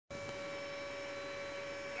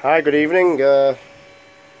Hi, good evening. This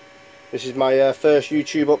is my first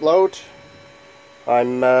YouTube upload.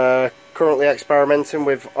 I'm currently experimenting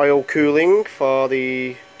with oil cooling for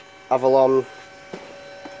the Avalon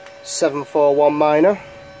 741 miner.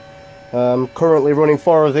 I'm currently running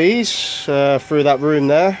 4 of these through that room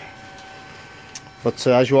there. But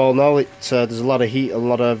as you all know, there's a lot of heat and a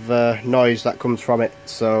lot of noise that comes from it.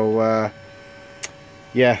 So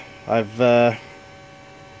yeah, I've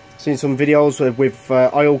seen some videos with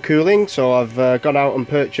oil cooling, so I've gone out and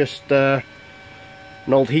purchased an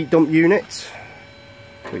old heat dump unit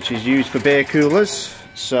which is used for beer coolers.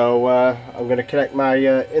 So I'm going to connect my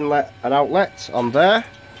inlet and outlet on there,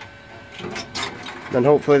 then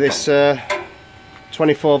hopefully this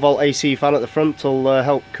 24 volt AC fan at the front will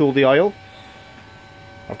help cool the oil.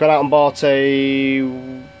 I've gone out and bought a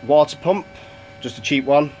water pump, just a cheap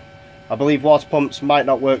one. I believe water pumps might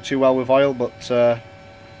not work too well with oil, but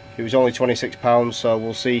it was only £26, so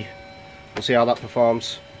we'll see how that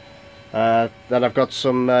performs. Then I've got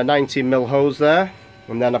some 19mm hose there,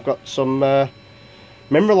 and then I've got some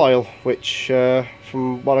mineral oil, which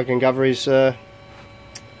from what I can gather is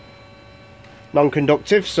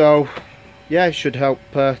non-conductive, so yeah, it should help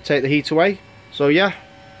take the heat away. So yeah,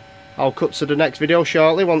 I'll cut to the next video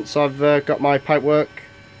shortly once I've got my pipework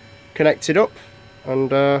connected up,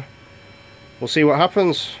 and we'll see what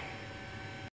happens.